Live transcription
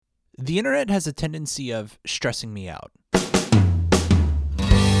The internet has a tendency of stressing me out.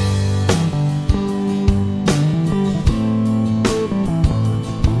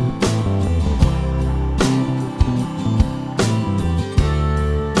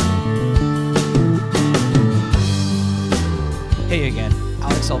 Hey again,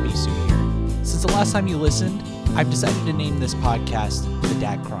 Alex Albisu here. Since the last time you listened, I've decided to name this podcast The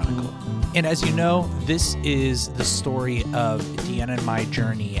Dad Chronicle. And as you know, this is the story of Deanna and my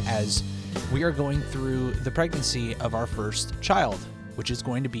journey as we are going through the pregnancy of our first child, which is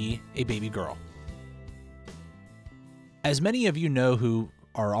going to be a baby girl. As many of you know who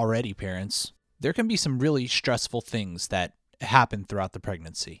are already parents, there can be some really stressful things that happen throughout the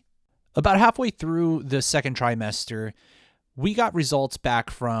pregnancy. About halfway through the second trimester, we got results back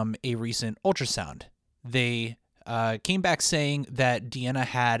from a recent ultrasound. They came back saying that Deanna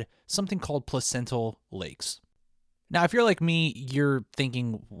had something called placental lakes. Now, if you're like me, you're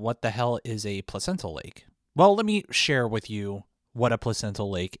thinking, what the hell is a placental lake? Well, let me share with you what a placental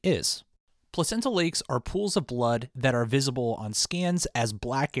lake is. Placental lakes are pools of blood that are visible on scans as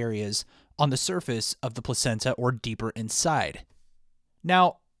black areas on the surface of the placenta or deeper inside.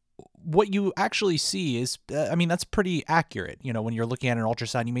 Now, what you actually see is, that's pretty accurate. You know, when you're looking at an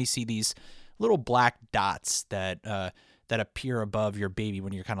ultrasound, you may see these little black dots that appear above your baby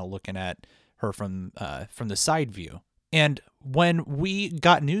when you're kind of looking at her from the side view. And when we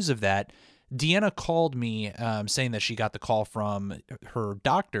got news of that, Deanna called me saying that she got the call from her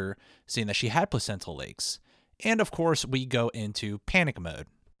doctor saying that she had placental lakes. And of course, we go into panic mode.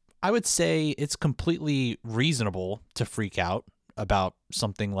 I would say it's completely reasonable to freak out about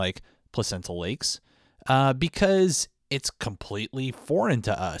something like placental lakes because it's completely foreign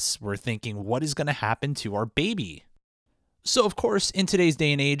to us. We're thinking, what is going to happen to our baby? So, of course, in today's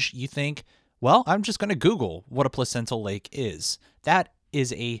day and age, you think, well, I'm just going to Google what a placental lake is. That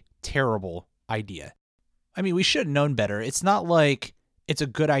is a terrible idea. I mean, we should have known better. It's not like it's a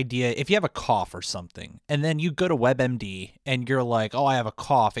good idea if you have a cough or something, and then you go to WebMD and you're like, oh, I have a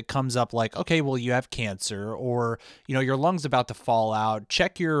cough. It comes up like, okay, well, you have cancer, or, your lung's about to fall out.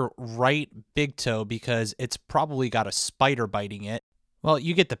 Check your right big toe because it's probably got a spider biting it. Well,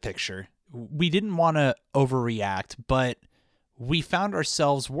 you get the picture. We didn't want to overreact, but we found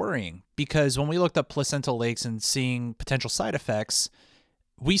ourselves worrying because when we looked up placental lakes and seeing potential side effects,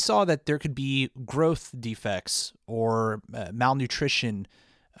 we saw that there could be growth defects or malnutrition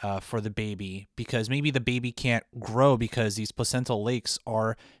for the baby because maybe the baby can't grow because these placental lakes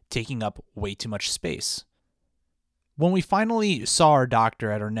are taking up way too much space. When we finally saw our doctor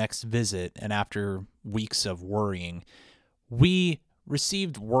at our next visit, and after weeks of worrying, we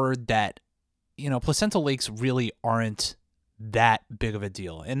received word that, placental lakes really aren't that big of a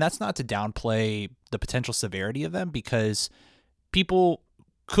deal. And that's not to downplay the potential severity of them because people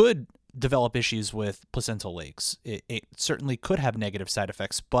could develop issues with placental lakes. It certainly could have negative side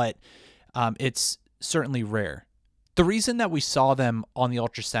effects, but it's certainly rare. The reason that we saw them on the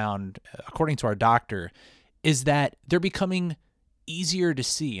ultrasound, according to our doctor, is that they're becoming easier to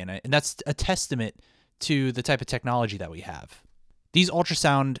see, and that's a testament to the type of technology that we have. These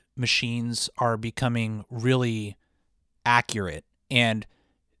ultrasound machines are becoming really accurate, and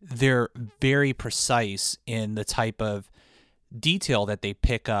they're very precise in the type of detail that they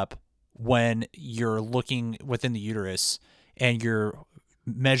pick up when you're looking within the uterus and you're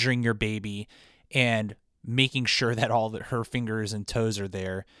measuring your baby and making sure that all her fingers and toes are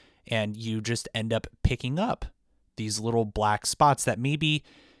there, and you just end up picking up these little black spots that maybe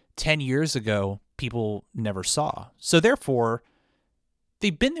 10 years ago people never saw. So therefore,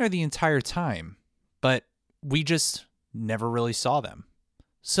 they've been there the entire time, but we just never really saw them.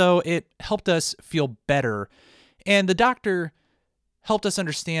 So it helped us feel better, and the doctor helped us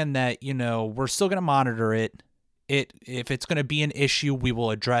understand that, we're still going to monitor it. If it's going to be an issue, we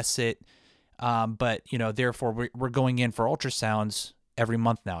will address it. But, therefore, we're going in for ultrasounds every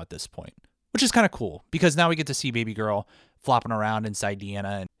month now at this point, which is kind of cool because now we get to see baby girl flopping around inside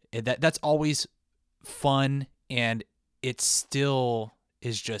Deanna. And that's always fun, and it still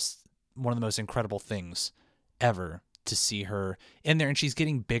is just one of the most incredible things ever to see her in there. And she's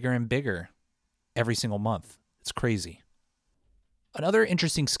getting bigger and bigger every single month. It's crazy. Another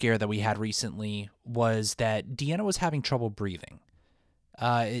interesting scare that we had recently was that Deanna was having trouble breathing.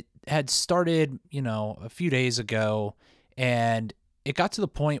 It had started, a few days ago, and it got to the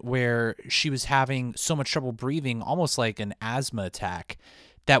point where she was having so much trouble breathing, almost like an asthma attack,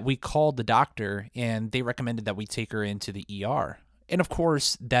 that we called the doctor, and they recommended that we take her into the ER. And of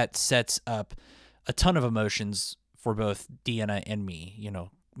course, that sets up a ton of emotions for both Deanna and me.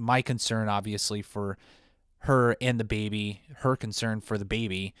 My concern, obviously, for her and the baby, her concern for the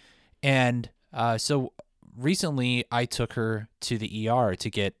baby, And so recently I took her to the ER to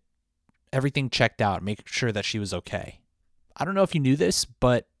get everything checked out, make sure that she was okay. I don't know if you knew this,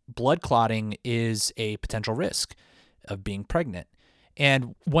 but blood clotting is a potential risk of being pregnant.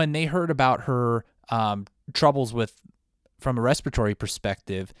 And when they heard about her troubles from a respiratory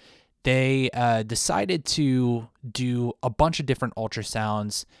perspective, they decided to do a bunch of different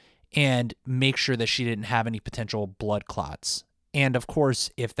ultrasounds and make sure that she didn't have any potential blood clots. And of course,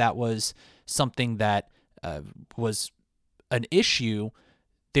 if that was something that was an issue,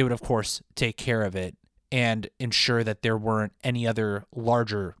 they would, of course, take care of it and ensure that there weren't any other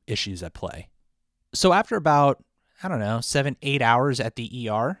larger issues at play. So after about, 7-8 hours at the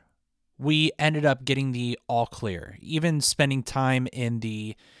ER, we ended up getting the all clear, even spending time in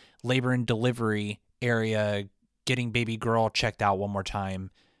the labor and delivery area, getting baby girl checked out one more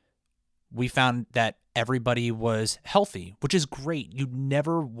time. We found that everybody was healthy, which is great. You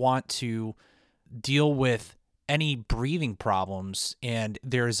never want to deal with any breathing problems and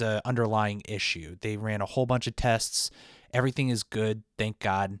there's a underlying issue. They ran a whole bunch of tests. Everything is good, thank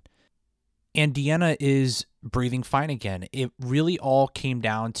God. And Deanna is breathing fine again. It really all came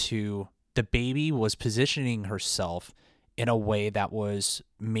down to the baby was positioning herself in a way that was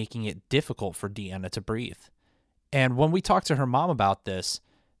making it difficult for Deanna to breathe. And when we talked to her mom about this,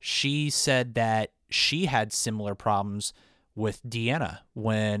 she said that she had similar problems with Deanna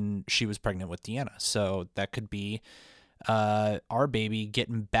when she was pregnant with Deanna. So that could be our baby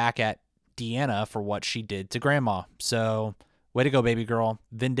getting back at Deanna for what she did to grandma. So way to go, baby girl.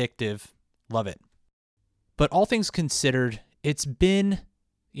 Vindictive. Love it. But all things considered, it's been,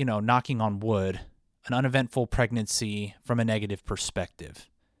 knocking on wood, an uneventful pregnancy from a negative perspective.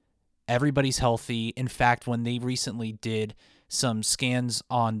 Everybody's healthy. In fact, when they recently did some scans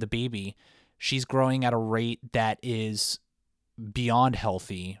on the baby, she's growing at a rate that is beyond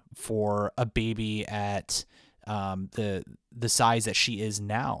healthy for a baby at the size that she is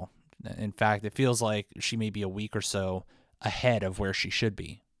now. In fact, it feels like she may be a week or so ahead of where she should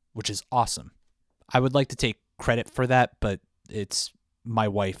be, which is awesome. I would like to take credit for that, but it's my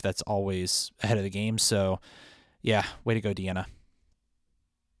wife that's always ahead of the game. So yeah, way to go, Deanna.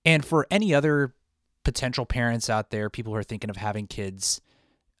 And for any other potential parents out there, people who are thinking of having kids,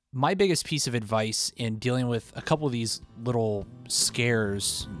 my biggest piece of advice in dealing with a couple of these little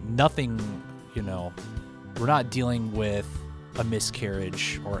scares, nothing, we're not dealing with a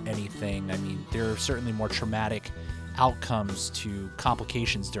miscarriage or anything. I mean, there are certainly more traumatic outcomes to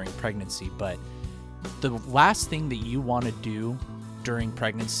complications during pregnancy, but the last thing that you want to do during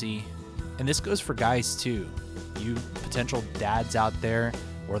pregnancy, and this goes for guys too, you potential dads out there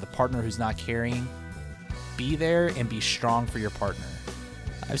or the partner who's not carrying, be there and be strong for your partner.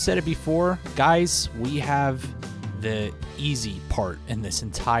 I've said it before, guys, we have the easy part in this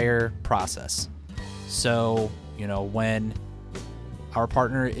entire process. So, when our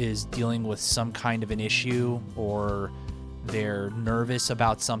partner is dealing with some kind of an issue or they're nervous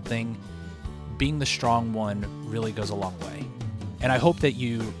about something, being the strong one really goes a long way. And I hope that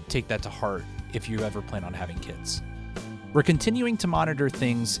you take that to heart if you ever plan on having kids. We're continuing to monitor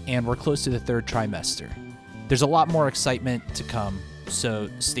things and we're close to the 3rd trimester. There's a lot more excitement to come, so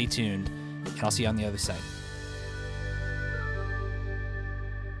stay tuned and I'll see you on the other side.